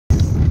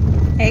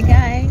Hey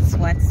guys,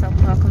 what's up?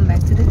 Welcome back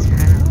to the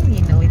channel.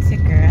 You know it's your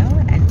girl,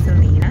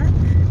 Ancelena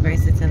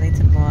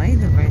Versatility Boy,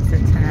 the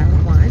versatile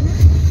one.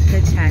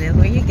 The channel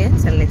where you get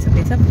a little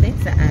bit of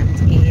this and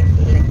a little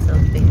bit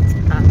of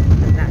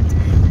that.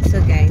 So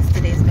guys,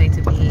 today is going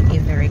to be a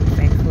very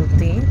eventful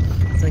day.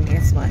 So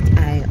guess what?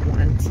 I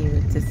want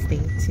you to stay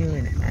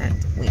tuned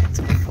and wait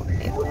for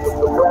it.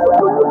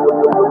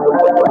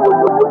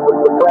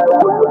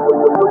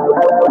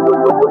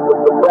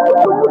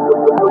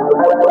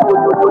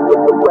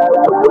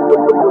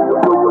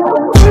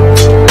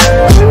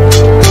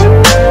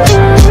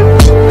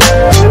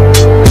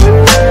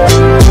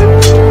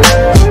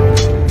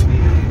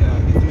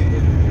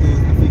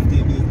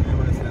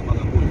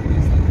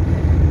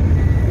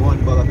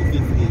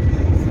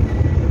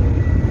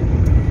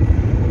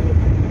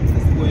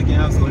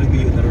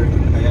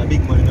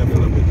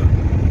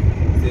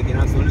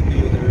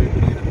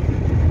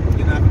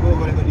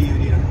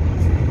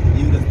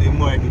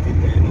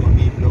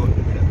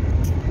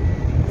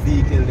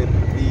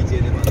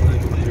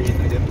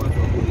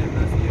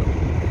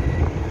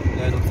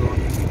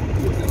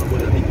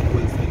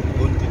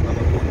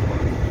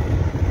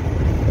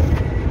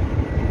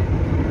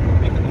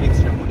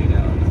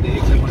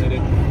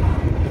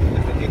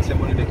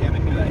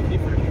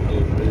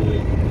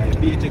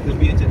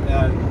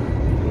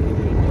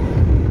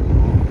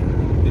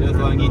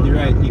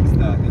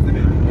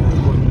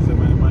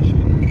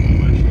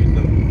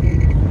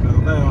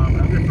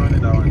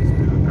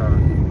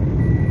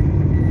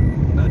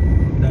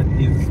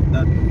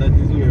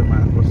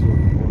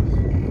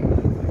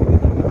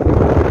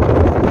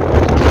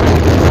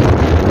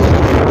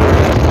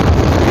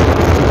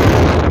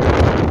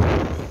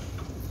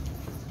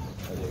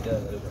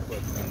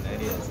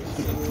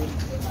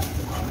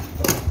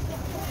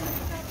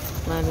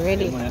 Man,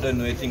 ready? I don't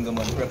know anything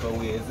about the proper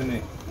way, isn't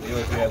it? You know,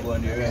 we are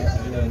going the right.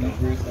 You don't know.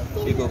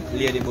 Big up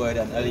Lady Boy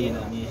and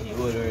Alina, me, he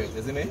hold the right,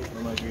 isn't it?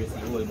 Mama Gracie,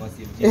 hold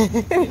massive J.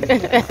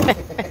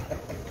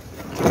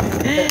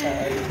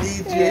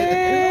 DJ.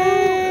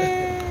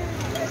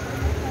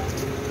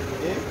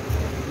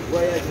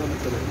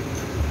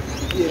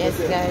 Yes,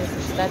 guys,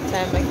 it's that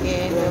time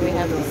again where we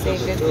have to say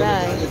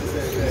goodbye.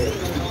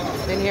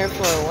 Been here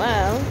for a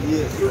while.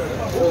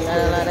 Not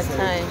a lot of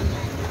time.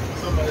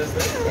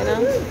 You know,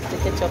 to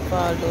catch up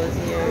all those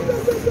years.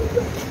 So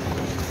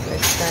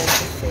it's time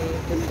to say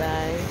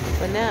goodbye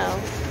for now.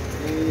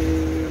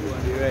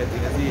 Right,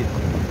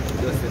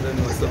 just don't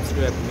know,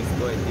 subscribe to Miss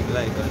Boy, think,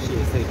 like and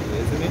share, say to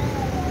isn't it?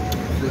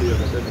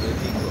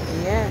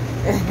 Yeah.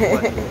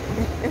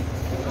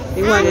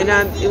 You want to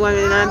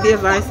not be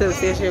by herself,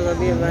 say she's going to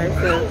be by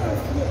herself.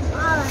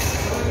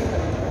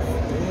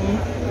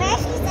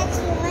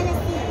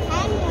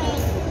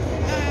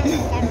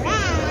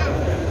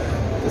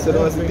 So that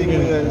was the thing in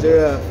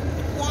Nigeria.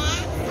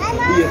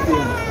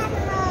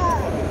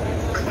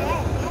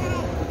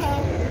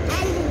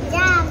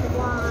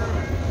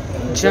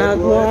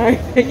 Jaguar.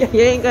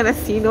 You ain't gonna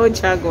see no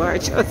jaguar,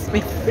 trust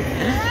me. I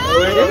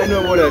know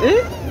about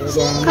that.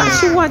 Cause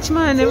she watch,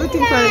 man,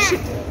 everything for her.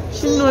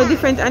 She know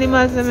different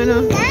animals, you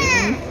know.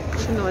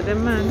 She know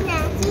them, man.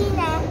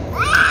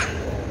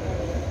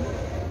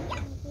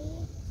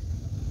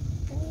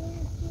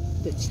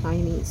 The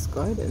Chinese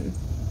garden.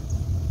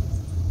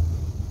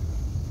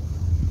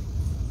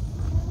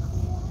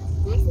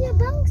 What's your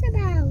box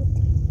about?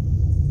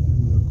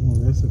 Come on,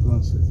 let's go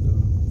and sit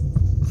down.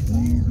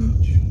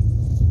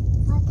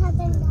 What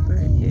happened?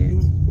 Right here.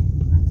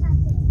 What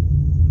happened?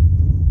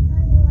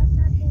 What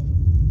happened?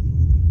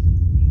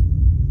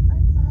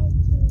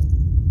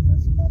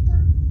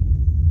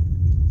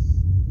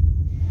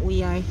 We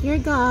are here,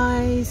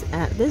 guys,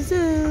 at the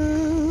zoo.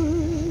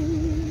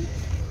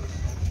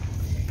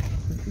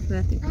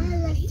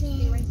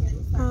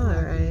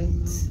 Alright,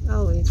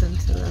 I'll wait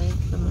until I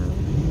come out.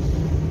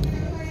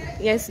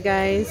 Yes,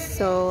 guys,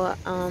 so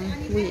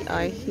we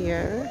are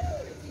here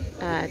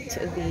at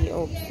the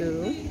Oak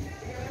Zoo.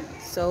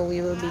 So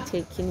we will be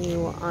taking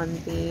you on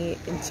the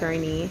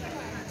journey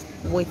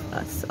with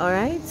us.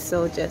 Alright,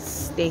 so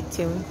just stay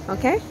tuned,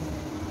 okay?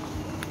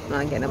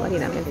 I'll get nobody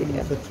in my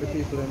video.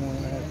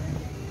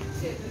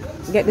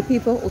 Get the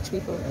people? Which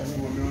people?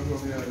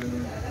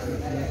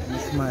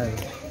 Smile.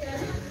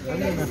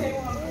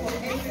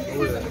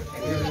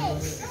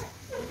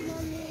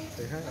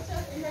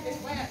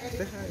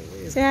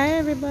 Say hi,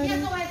 everybody.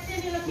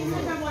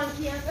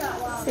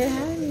 Say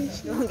hi.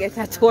 Don't get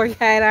a tour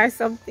guide or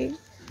something.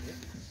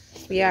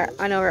 We are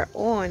on our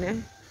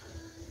own.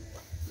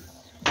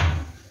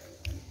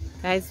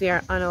 Guys, we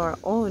are on our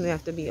own. We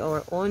have to be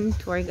our own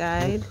tour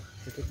guide.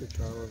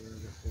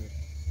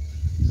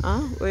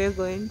 Huh? Where are you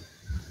going?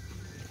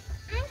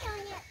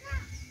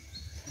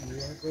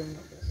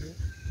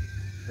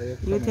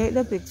 You take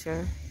the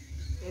picture.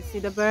 You see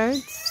the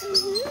birds?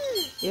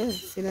 Yeah,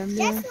 see them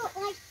there? That's not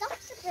like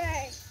Dr.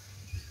 Bird.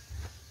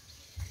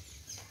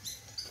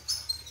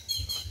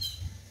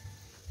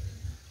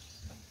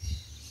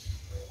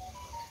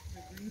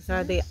 These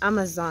are the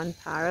Amazon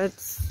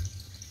parrots.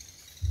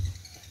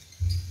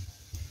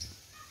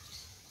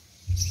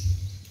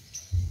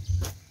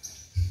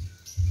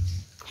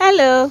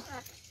 Hello.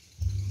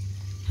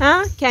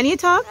 Huh? Can you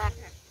talk?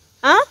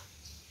 Huh?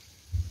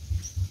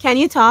 Can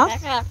you talk?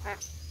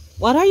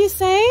 What are you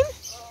saying?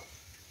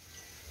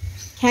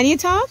 Can you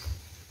talk?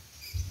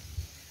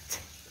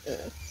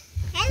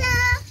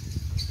 Hello.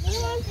 We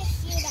want to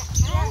see the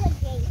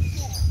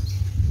alligator.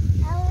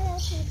 I want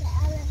to see the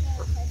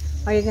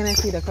alligator. Are you gonna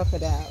see the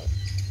crocodile?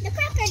 The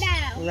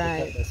crocodile.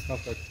 Right. That's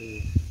cockatoo.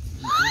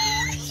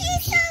 Oh,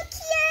 she's so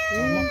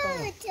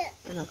cute.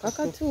 And a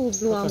cockatoo,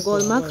 blue and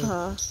gold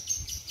macaw.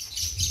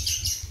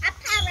 A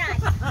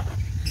parrot.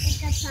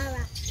 It's a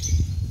parrot.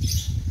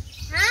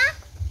 Huh?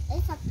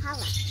 It's a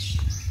parrot.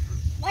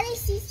 What is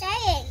she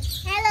saying?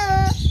 Hello.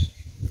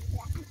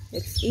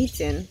 It's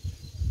eating.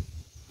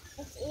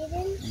 It's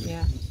eating.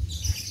 Yeah.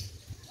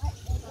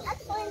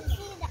 Let's go and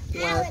see the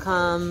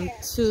Welcome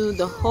alligator. to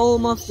the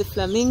home of the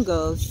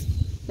flamingos.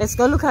 Let's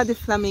go look at the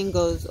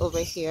flamingos over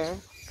here.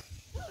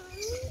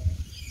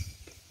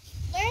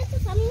 Where's the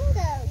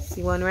flamingos?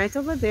 See one right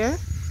over there.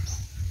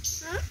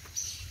 Huh?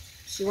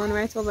 See one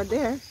right over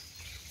there.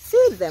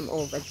 See them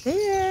over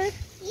there.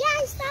 Yeah,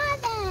 I saw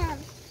them.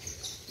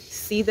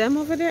 See them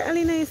over there,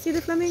 Alina? You see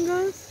the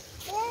flamingos?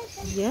 Where's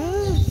the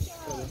Yes.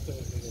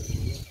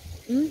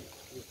 Hmm?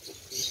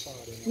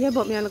 Yeah,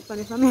 but me I look for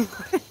the flamingo.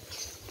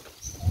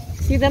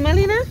 See them,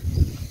 Alina?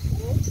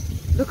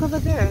 Look over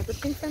there. The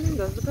pink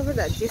flamingos. Look over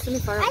that. Jason,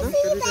 if I I remember.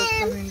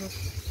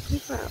 see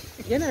them.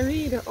 You're not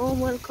read Oh,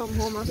 welcome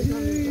home of the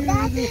flamingos.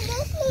 Daddy,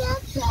 this me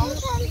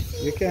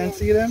upside. You can't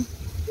see them?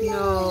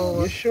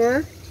 No. You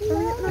sure?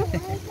 No.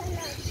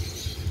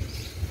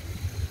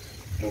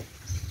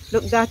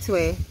 Look that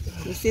way.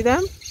 You see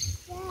them? I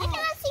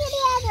cannot see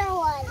the other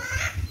one.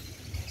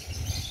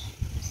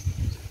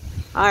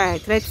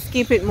 Alright, let's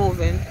keep it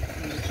moving.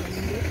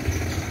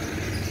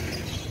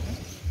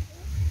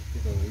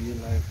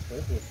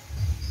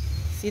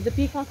 See the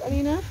peacock,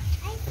 Alina?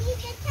 I see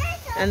the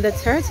turtle. And the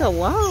turtle.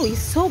 Wow, he's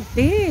so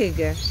big.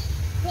 Big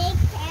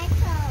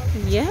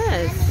turtle.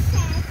 Yes.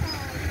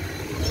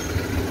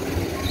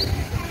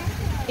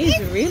 He's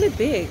really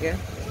big.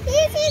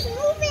 He's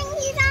moving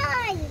his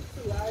eyes.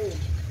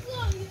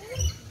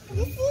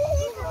 You see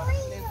his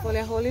eyes? Pull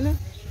a hole in it.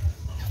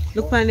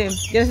 Look on them.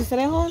 Did I see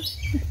that hole?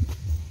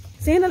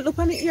 See that? Look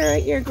on the ear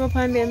right here. Go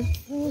upon them.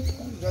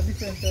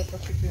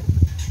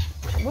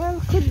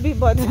 Well, could be,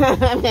 but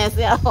I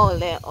see a hole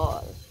there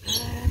all.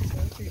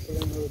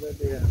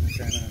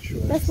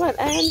 That's what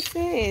I am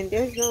saying.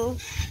 There's no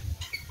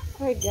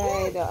tour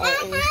guide or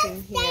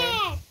anything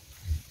here.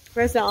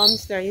 Where's the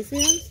hamster? You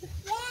see hamster?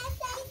 Yes,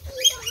 I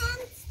see the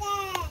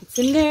hamster. It's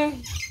in there.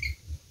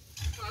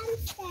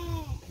 Hamster.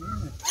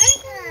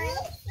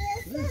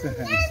 There's a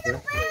There's hamster. a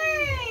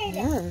bird.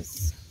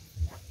 Yes.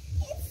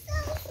 It's so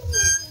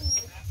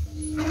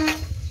sweet. Now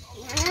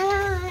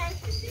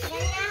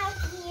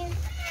here.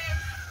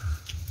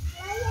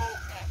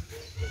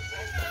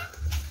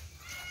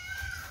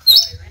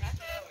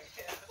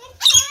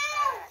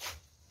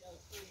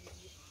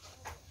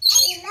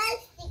 He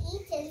likes to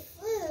eat his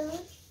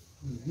food.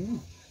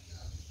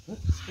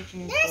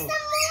 There's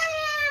some more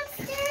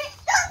hamster.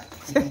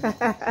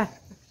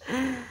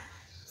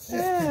 Oh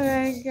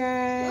my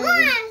God.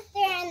 More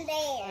hamster in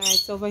there. Alright,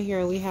 so over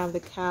here we have the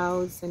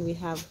cows and we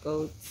have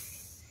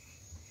goats.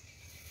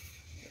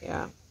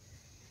 Yeah.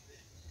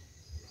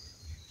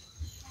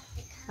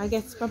 I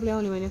guess probably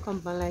only when you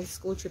come on like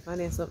school trip and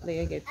then something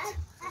you get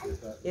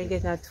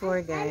a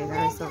tour guide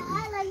or something.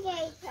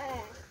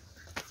 Alligator.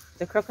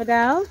 The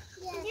crocodile?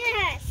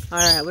 Yes.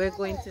 Alright, we're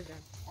going to them.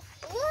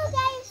 You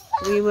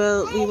guys We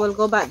will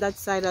go back that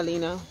side,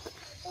 Alina.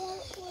 will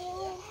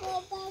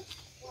go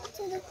back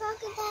to the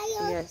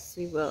crocodile. Yes,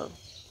 we will.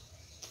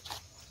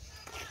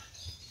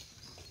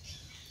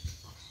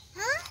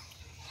 Huh?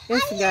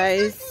 Yes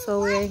guys,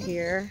 so we're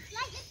here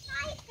Like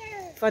a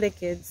tiger. for the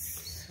kids.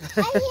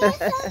 I hear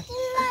something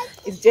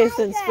like It's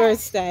Jason's tiger.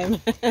 first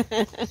time.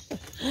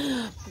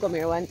 Come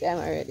here one time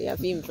already. I've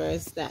been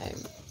first time.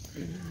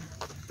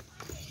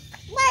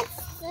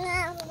 What's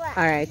that?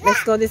 Alright,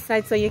 let's go this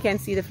side so you can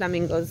see the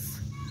flamingos.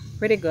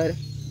 Pretty good.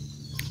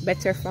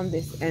 Better from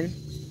this end.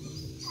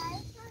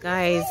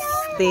 Guys,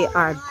 they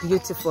are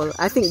beautiful.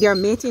 I think they are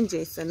mating,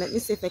 Jason. Let me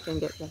see if I can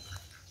get that.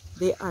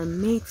 They are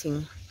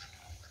mating.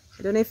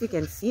 I don't know if you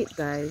can see it,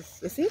 guys.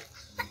 You see?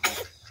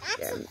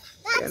 They're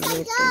That's a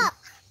mating. duck.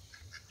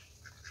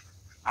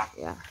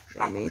 Yeah,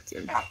 they're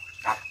mating.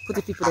 Put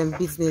the people in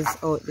business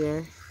out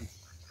there.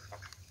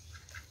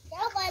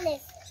 That one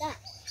is duck.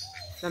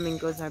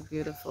 Flamingos are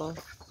beautiful.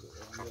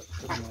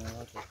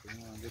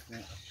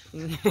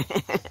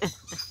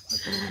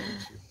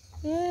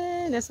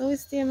 Yeah, that's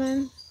always there,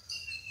 man.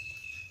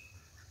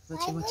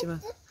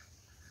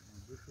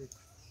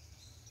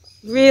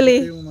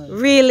 Really?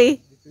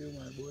 Really?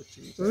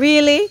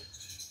 Really?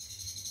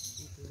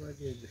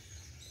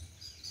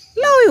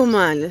 No, you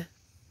man.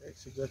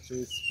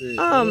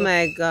 Oh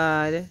my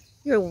God.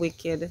 You're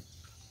wicked.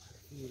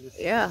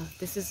 Yeah,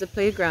 this is the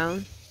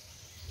playground.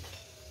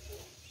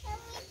 Can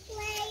we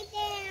play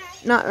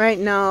there? Not right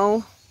now.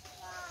 Why?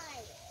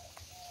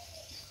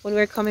 When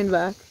we're coming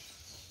back.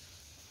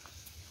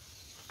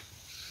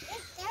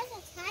 It's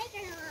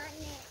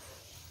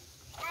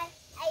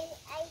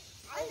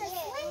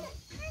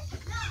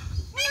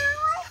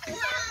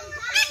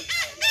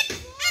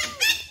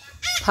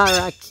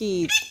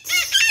parakeet.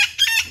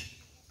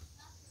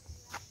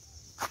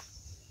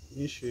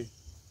 Nishi.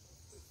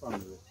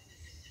 Family.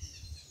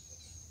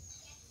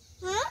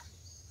 Huh?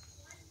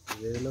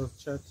 They love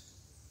chat.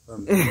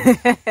 Family.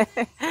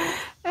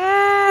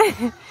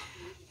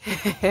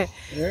 A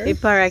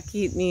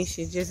parakeet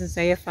Nishi, just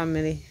inside your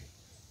family.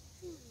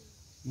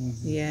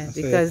 Yeah,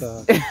 because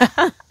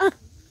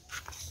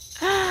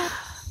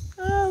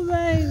oh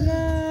my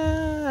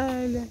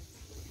god.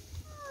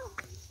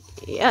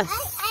 Yes.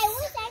 I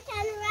wish I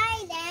can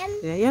ride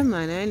them. Yeah,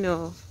 man, I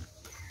know.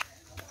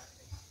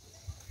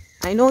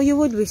 I know you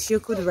would wish you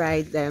could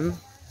ride them.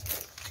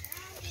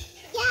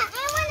 Yeah,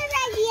 I want to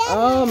ride the other.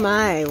 Oh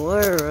my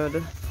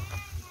word.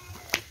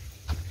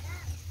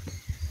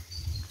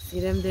 See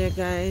them there,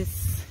 guys?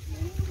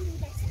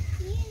 That's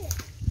cute.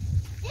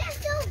 They're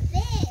so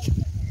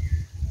big.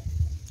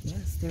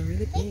 Yes, they're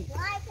really big. It's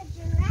like a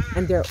giraffe.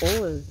 And they're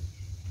old.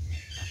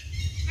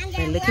 And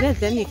By looking at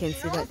them, you can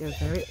see that they're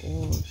very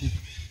old.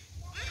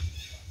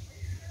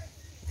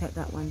 Look at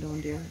that one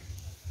down there.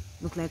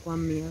 Look like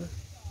one male.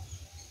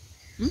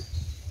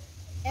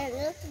 It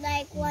looks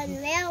like one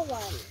male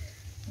one.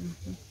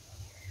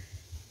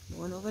 The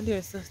one over there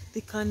is so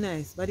thick and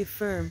nice, body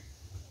firm.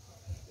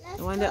 Let's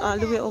The one go that all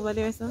the way then. over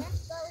there, so.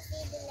 Let's go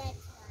see the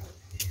next one.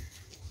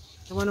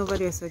 The one over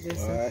there, so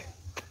just. Alright.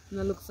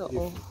 No, look so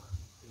old.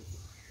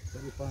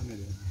 Tell the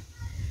family.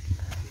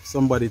 If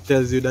somebody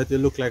tells you that you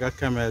look like a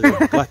camel,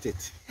 you got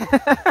it.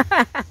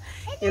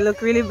 You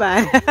look really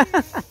bad.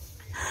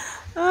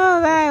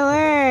 Oh my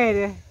word.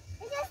 It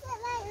just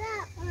looks like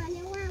that one.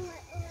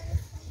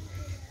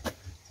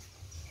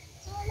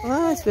 The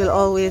one with What will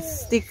always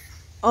stick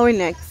our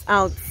necks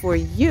out for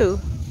you?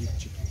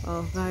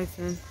 Oh, guys,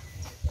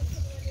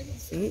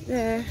 see it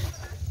there.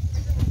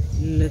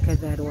 Look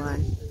at that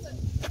one.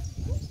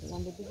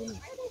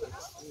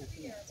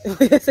 Oh,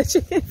 yes, a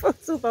chicken for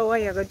soup. Why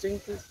you gonna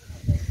drink it?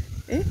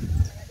 Eh?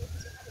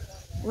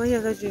 Why you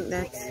gonna drink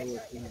that?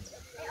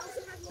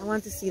 I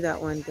want to see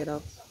that one get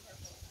up.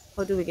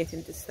 How do we get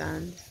him to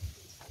stand?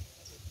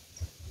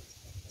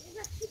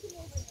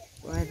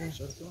 Why then?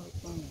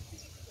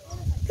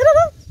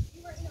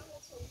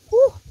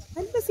 Ooh,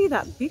 I didn't see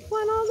that big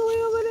one all the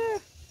way over there.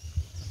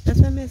 That's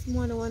why I miss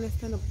more the one that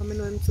stand up. I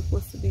know I'm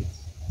supposed to be.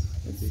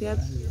 Let's see it.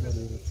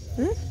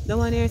 Huh? The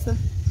one here, sir.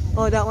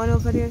 Oh, that one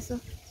over there, sir.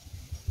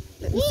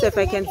 Let me see if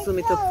I can zoom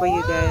it up for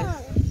you guys.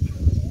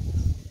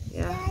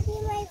 Yeah,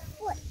 Daddy, my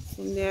foot.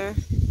 in there.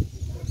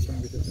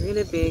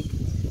 Really big.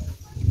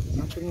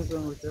 Nothing is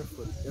wrong with your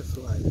foot. That's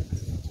why.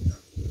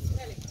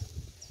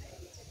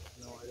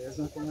 No, there's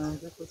nothing wrong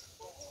with your foot.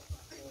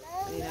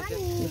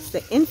 It's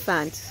the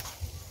infant.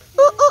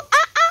 Ooh, ooh,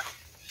 ah, ah.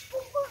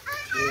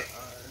 They are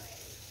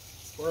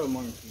squirrel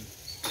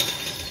monkeys.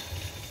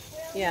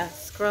 Yeah,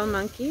 squirrel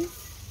monkeys.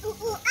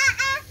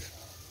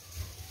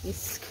 He's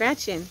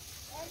scratching.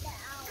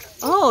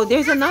 Oh,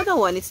 there's another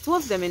one. It's two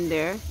of them in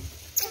there.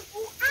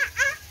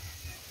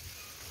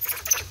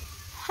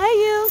 Hi,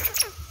 you.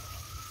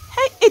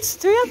 Hey, it's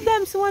three of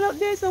them. So one up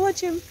there. So watch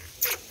him.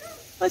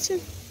 Watch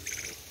him.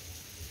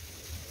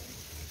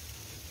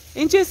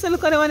 Interesting.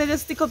 Look at the one that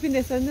just stick up in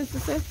this and this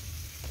is it.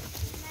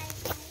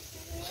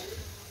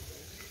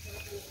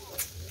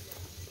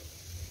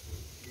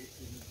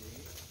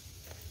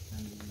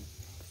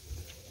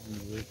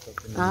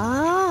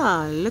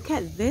 Ah, look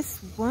at this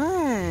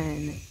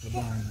one.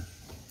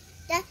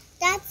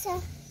 That's a.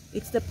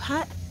 It's the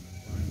pat.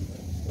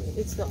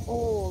 It's the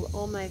old.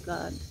 Oh my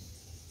God.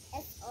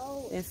 It's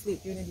old. They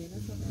sleep during the day.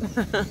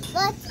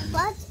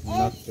 But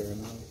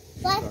Nocturnal.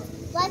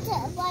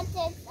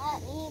 it's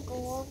an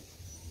eagle.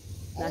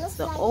 That's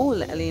the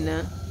old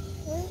Elena.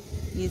 Hmm?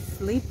 He's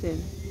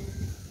sleeping.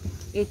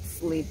 It's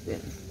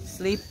sleeping.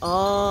 Sleep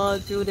all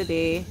through the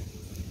day.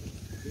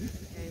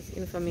 There's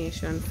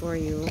information for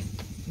you.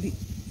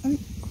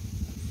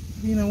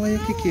 You know why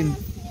you're kicking?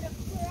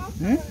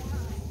 Huh?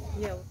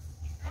 Yeah.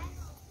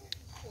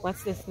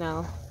 What's this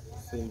now?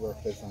 Silver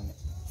pheasant.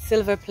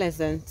 Silver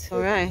pleasant. All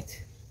right.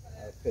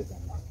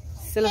 Pheasant.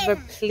 Silver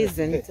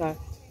pleasant or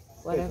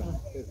whatever.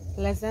 Pheasant.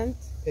 Pleasant.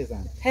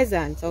 Pheasant.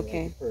 Peasant.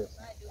 Okay. Person.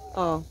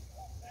 Oh.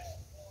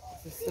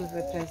 It's a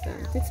silver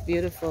pleasant. It's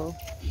beautiful.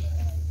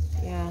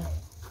 Yeah.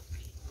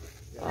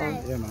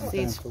 Yeah, man. See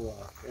Time it, to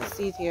walk.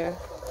 see it here.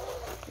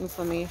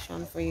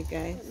 Information for you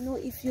guys. I don't know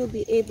if you'll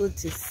be able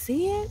to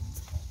see it.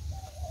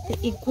 The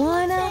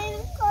iguana.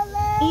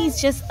 He's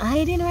just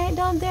hiding right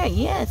down there.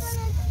 Yes.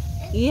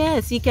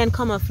 Yes, he can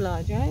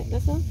camouflage, right?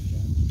 That's all.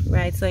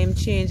 Right, so him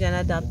change and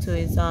adapt to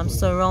his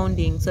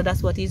surroundings. So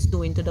that's what he's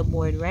doing to the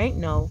board right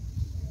now.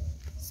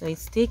 So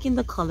he's taking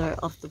the color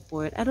of the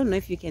board. I don't know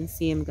if you can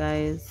see him,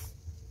 guys.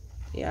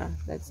 Yeah,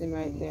 that's him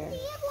right there.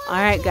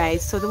 Alright,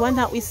 guys, so the one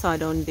that we saw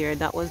down there,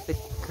 that was the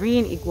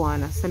green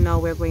iguana. So now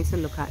we're going to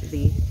look at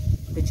the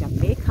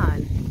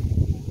Jamaican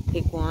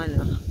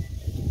iguana.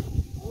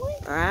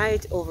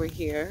 Right over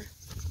here.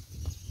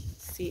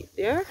 See it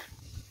there?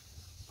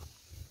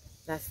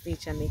 That's the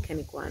Jamaican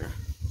iguana.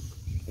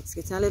 It's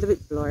getting a little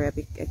bit blurry, I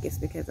guess,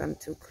 because I'm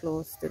too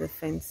close to the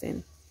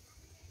fencing.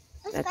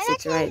 That's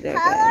it right there,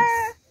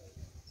 guys.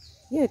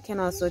 Yeah, it can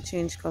also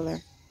change color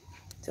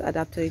to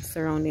adapt to its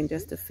surrounding,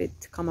 just to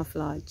fit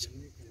camouflage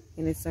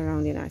in its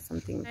surrounding or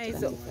something.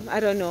 So I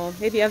don't know,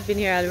 maybe I've been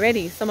here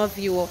already. Some of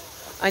you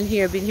on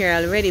here been here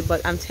already,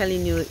 but I'm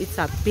telling you, it's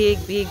a big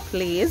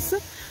place.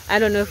 I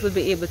don't know if we'll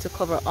be able to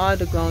cover all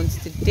the grounds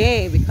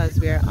today because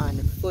we're on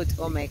foot.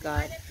 Oh my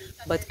god.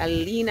 But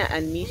Alina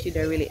and Mishi,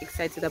 they're really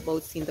excited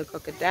about seeing the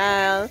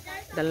crocodile,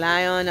 the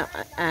lion,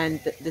 and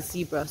the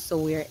zebra. So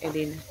we're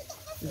heading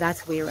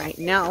that way right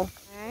now.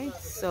 Alright,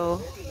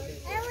 so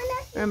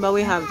remember,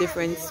 we have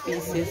different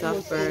species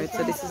of birds.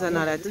 So this is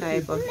another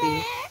type of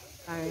the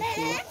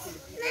parakeet.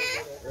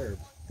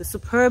 The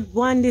superb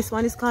one, this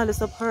one is called the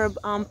superb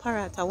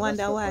parrot. I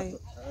wonder why.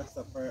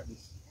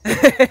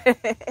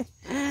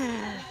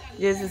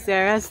 Yes, it's the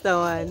Rasta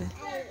one.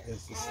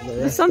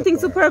 There's something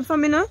superb for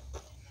me, no?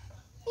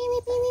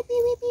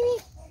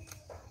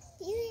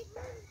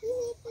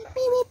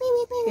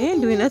 He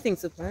ain't doing nothing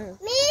superb.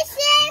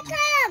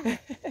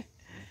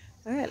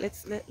 Alright,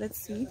 let's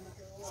see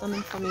some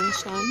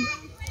information.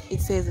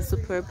 It says a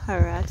superb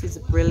parrot is a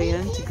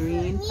brilliant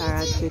green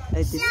parrot with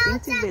a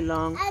distinctively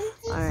long.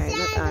 Alright.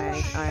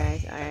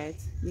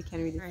 You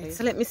can read it. Right,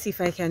 so let me see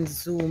if I can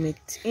zoom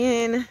it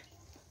in.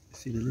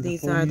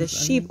 These are the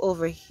sheep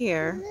over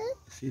here.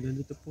 See the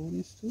little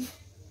ponies too?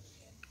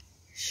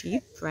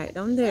 Sheep right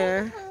down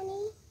there.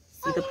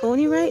 See the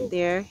pony right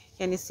there?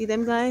 Can you see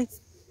them, guys?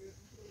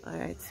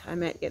 Alright, I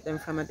might get them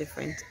from a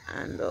different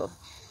angle.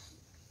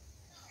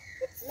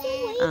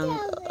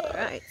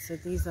 Alright, so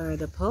these are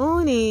the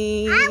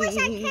ponies. I wish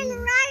I can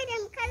ride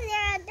them because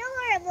they're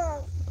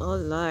adorable. Oh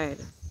Lord.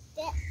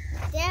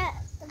 They're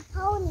the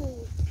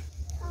ponies.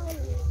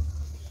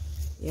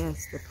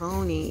 Yes, the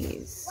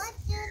ponies. What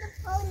do the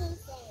ponies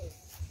say?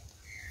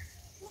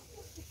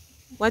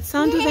 What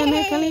sound do they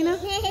make, Alina?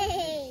 The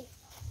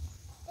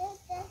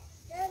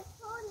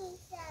pony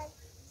says,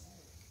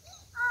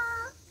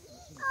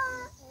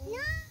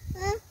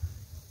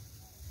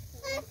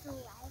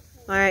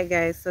 Alright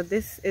guys, so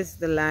this is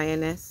the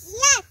lioness.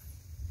 yes.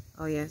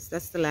 Oh yes,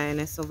 that's the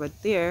lioness over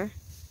there.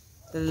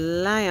 The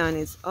lion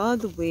is all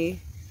the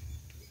way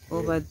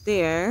over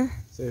there.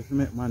 So if you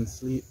make man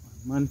sleep,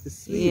 man to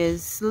sleep. He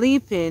is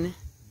sleeping.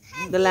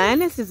 The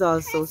lioness is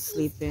also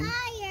sleeping,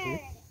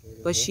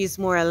 but she's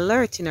more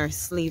alert in her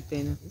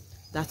sleeping.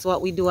 That's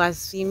what we do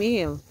as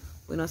female.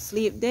 We don't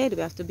sleep dead.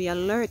 We have to be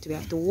alert. We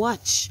have to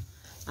watch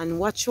and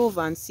watch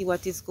over and see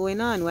what is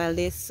going on while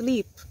they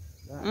sleep.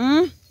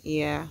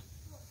 Yeah.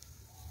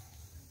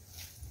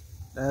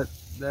 That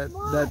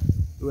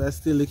we're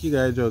still the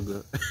guy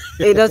juggle.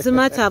 It doesn't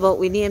matter, but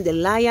we name the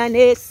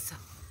lioness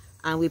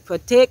and we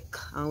protect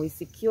and we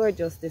secure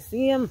just the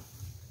same.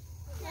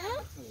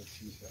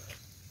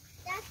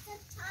 That's a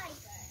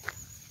tiger.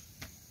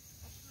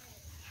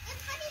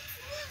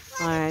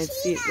 Alright,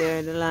 see it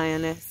there, the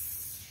lioness.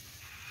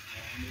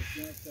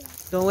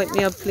 Don't wake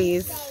me up,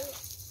 please.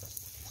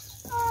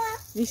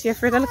 You see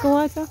afraid of little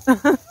water?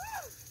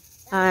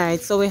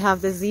 Alright, so we have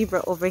the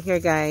zebra over here,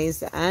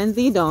 guys, and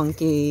the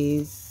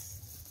donkeys.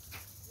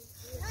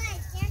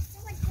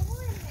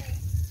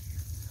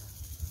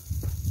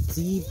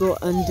 Zebra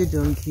and the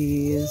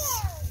donkeys.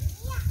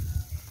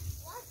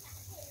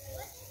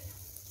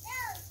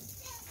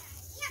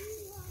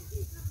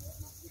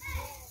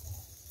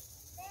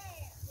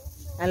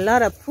 A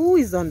lot of poo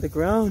is on the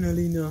ground,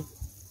 Alina.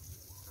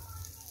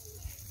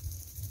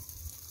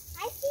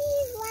 I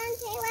see one.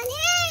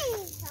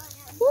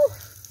 Woo.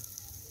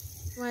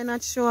 Why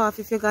not show off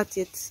if you got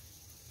it?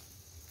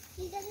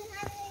 He doesn't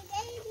have any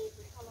baby.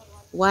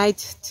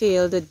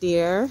 White-tailed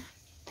deer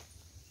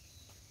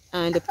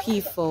and a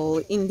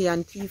peafowl,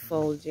 Indian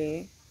peafowl,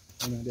 Jay.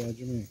 They are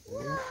Jamaica,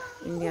 yeah?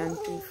 Indian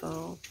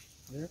peafowl.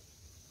 Yeah?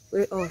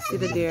 Wait, oh, see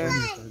the deer.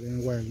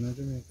 They're wild, not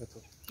Jamaica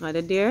too. Oh,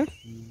 the deer?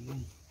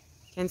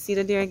 Can see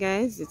the deer,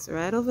 guys? It's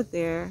right over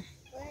there.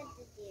 Where's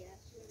the deer?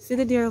 See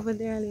the deer over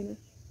there, Alina?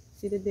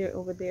 See the deer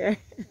over there?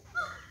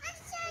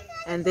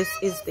 And this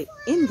is the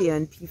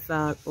Indian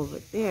peafowl over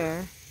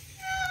there.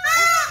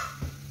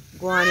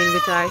 Go on in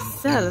with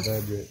ourselves.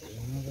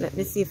 Let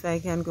me see if I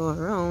can go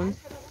around.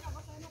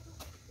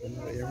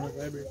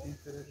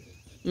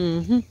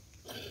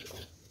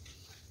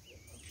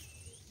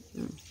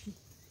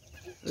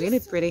 Really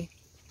pretty.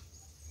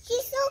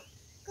 She's so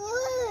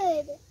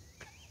good.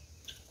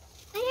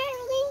 And her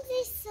wings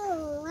are so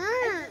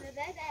long.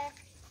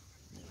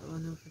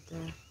 Going over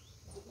there.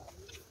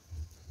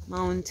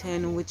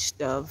 Mountain witch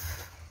dove.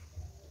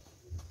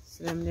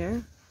 See them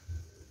there?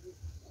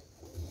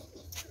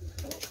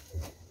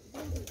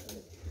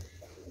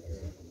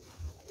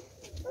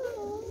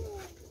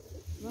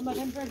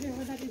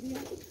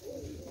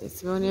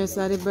 It's around here,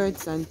 so the bird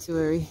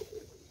sanctuary.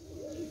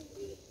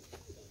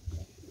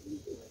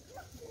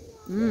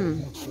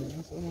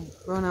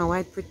 Brown and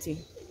white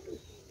pretty.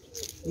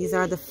 These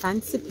are the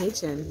fancy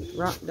pigeon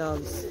rock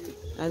doves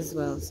as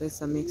well, so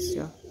it's a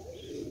mixture.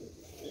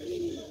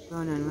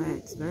 Brown and white,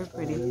 it's very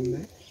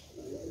pretty.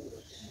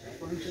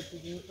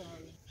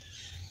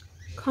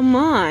 Come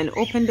on,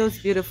 open those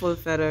beautiful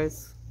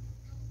feathers.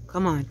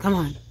 Come on, come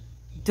on.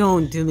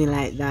 Don't do me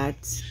like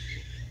that.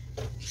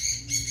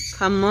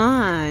 Come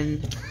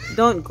on.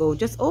 Don't go.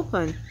 Just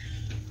open.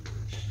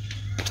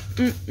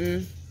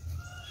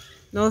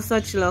 No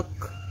such luck.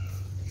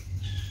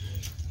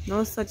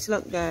 No such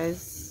luck,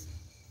 guys.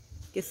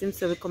 Guess him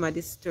so we come and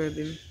disturb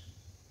him.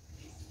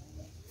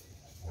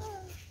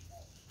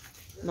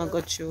 I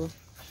got you.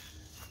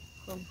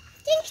 Come.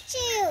 Thank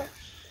you.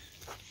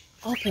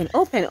 Open,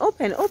 open,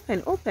 open,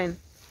 open, open.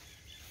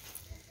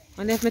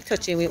 Wonder if I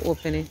touch it, we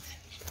open it.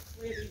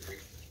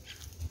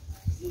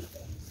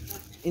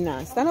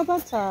 Nah, stand up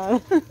at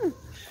all.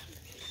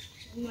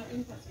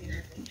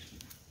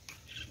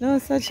 No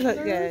such luck,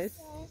 guys.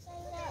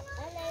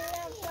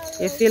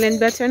 You feeling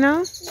better now?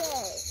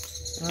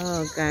 Yes.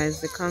 Oh,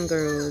 guys, the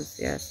kangaroos.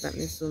 Yes, let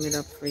me zoom it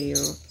up for you.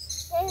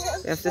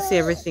 You have to see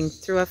everything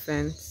through a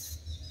fence.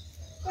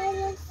 They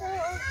look so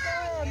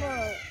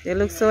adorable. They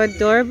look so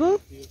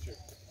adorable.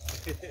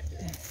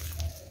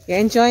 You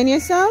enjoying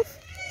yourself?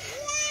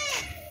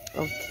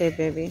 Okay,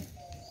 baby.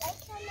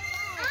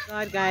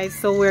 God, guys,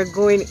 so we're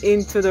going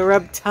into the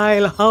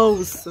reptile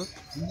house.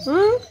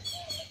 Huh?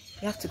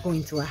 You have to go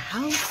into a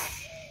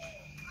house?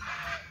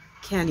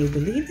 Can you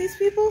believe these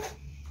people?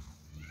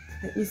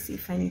 Let me see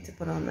if I need to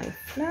put on my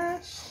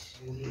flash.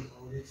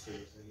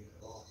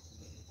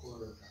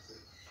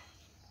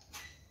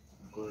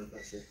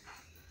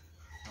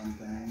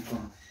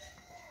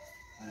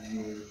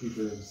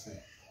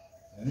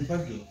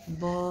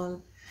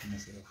 Ball,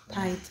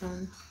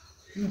 python.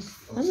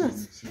 I'm not.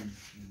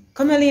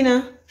 Come,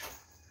 Alina.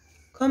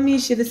 Come,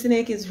 Misha. The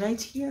snake is right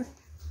here.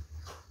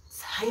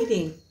 It's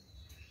hiding.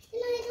 No,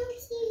 I don't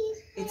see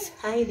it. It's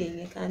hiding.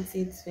 You can't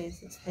see its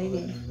face. It's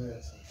hiding.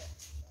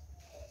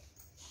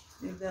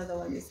 Maybe the other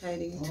one is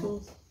hiding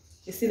too.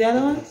 You see the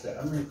other one? No, you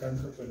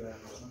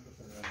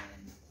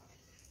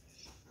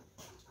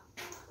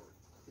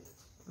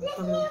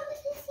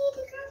see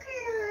the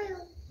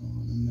crocodile.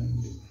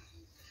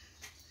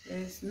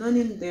 There's none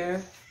in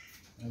there.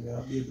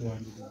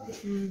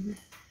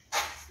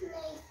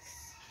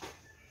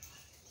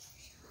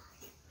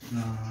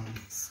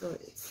 So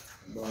it's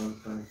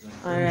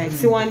alright.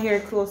 See one here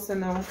closer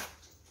now.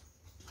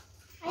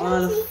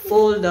 All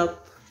fold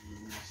up.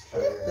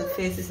 The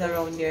faces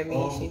around there,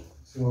 Michi.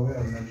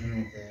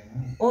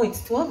 Oh, it's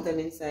 2 of them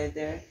inside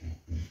there.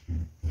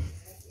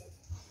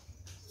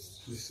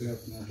 It's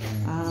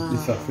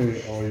a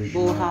very orange.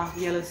 Boha,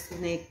 yellow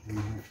snake.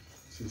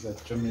 She's a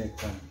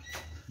Jamaican.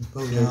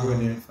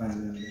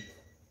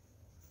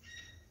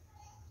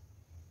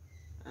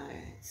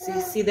 Alright.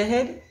 See the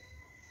head?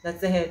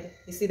 That's the head.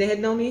 You see the head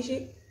now,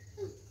 Michi?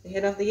 The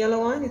head of the yellow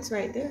one? It's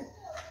right there.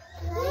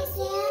 Right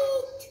there.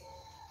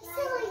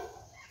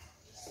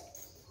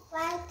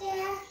 Right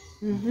there.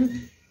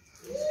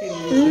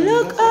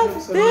 Look at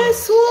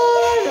this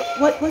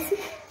one. What's it?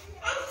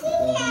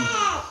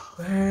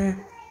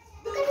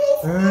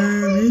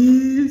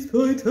 Burmese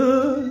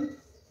python.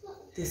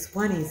 This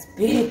one is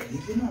big.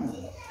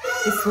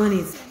 This one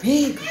is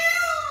big.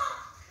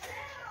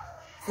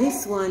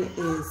 This one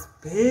is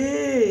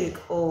big.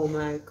 Oh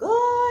my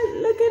God.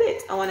 Look at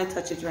it. I want to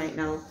touch it right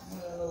now.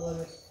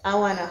 I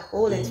want to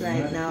hold it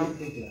right now.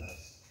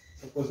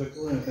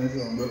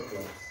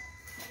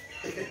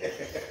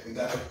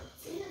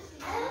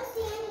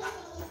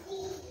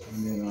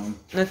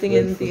 Nothing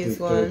in these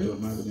ones.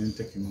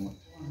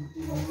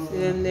 See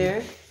them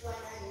there?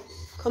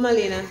 Come,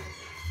 Alina.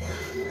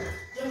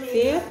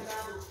 See it?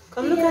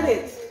 Come look at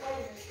it.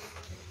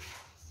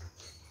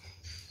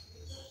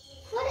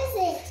 What is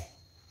it?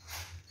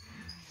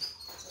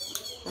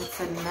 That's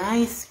a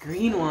nice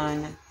green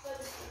one.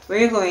 Where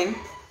are you going?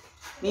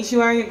 Mishi,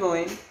 where are you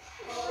going?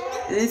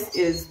 This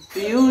is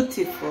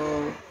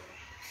beautiful.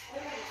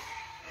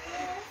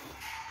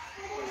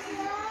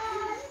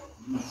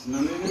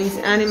 These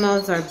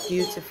animals are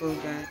beautiful,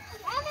 guys.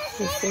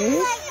 You see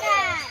it?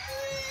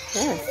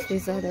 Yes,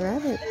 these are the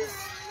rabbits.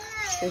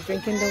 They're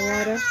drinking the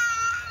water.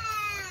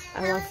 I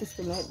want this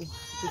to let me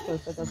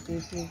because of the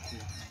beauty.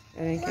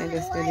 And I can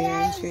just go there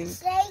and drink.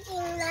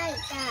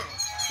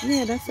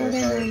 Yeah, that's all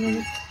they're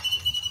doing.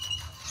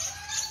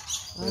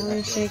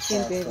 Always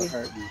shaking, baby.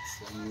 That's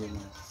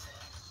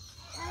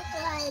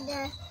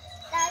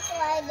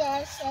why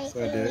they're shaking. So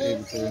they're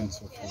able to run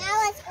so fast. Now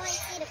let's go and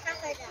see the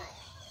crocodile.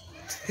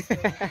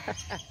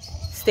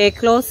 Stay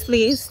close,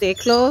 please. Stay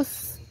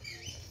close.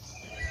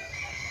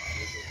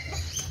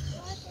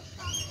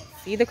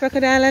 See the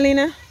crocodile,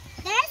 Alina?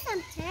 There's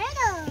some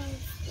turtles.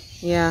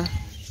 Yeah.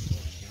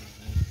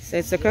 So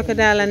it's the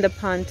crocodile and the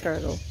pond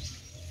turtle.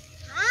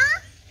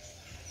 Huh?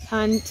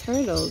 Pond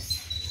turtles.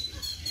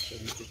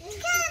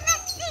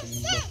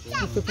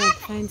 If you can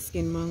find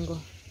skin mango.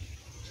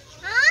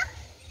 Huh?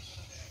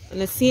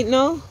 And the seat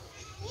now?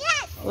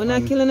 Yes. We're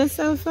not killing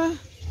yourself,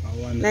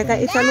 like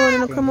I eat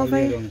alone and come over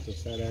here. I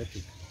thought I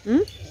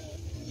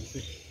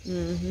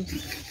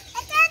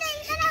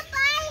was gonna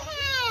buy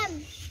him.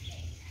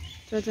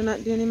 Try to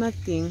not do any mad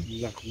thing.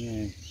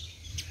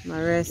 My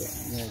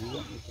rest. Just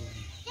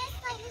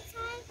like the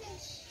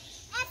starfish.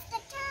 As the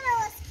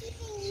turtle is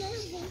keeping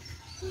moving,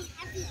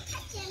 if you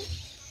touch him,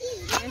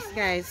 he's Yes,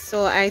 guys.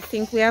 So I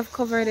think we have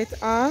covered it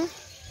all.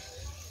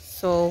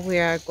 So we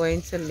are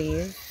going to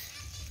leave.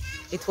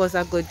 It was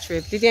a good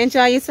trip. Did you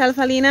enjoy yourself,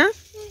 Alina?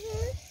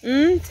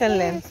 Tell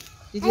them.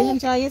 Did you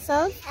enjoy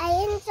yourself? I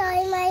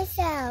enjoy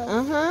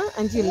myself.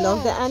 And you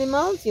love the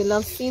animals? You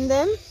love seeing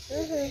them?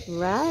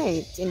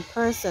 Right. In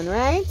person,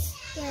 right?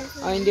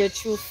 Yes. Or in their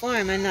true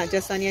form and not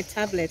just on your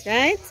tablet,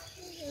 right?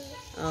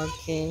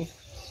 Okay.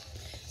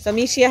 So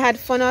Mishi, you had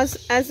fun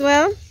as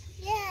well?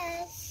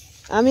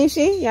 Yes.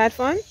 Mishi, you had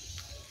fun?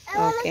 I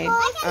wanna Okay.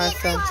 go.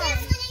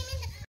 Awesome.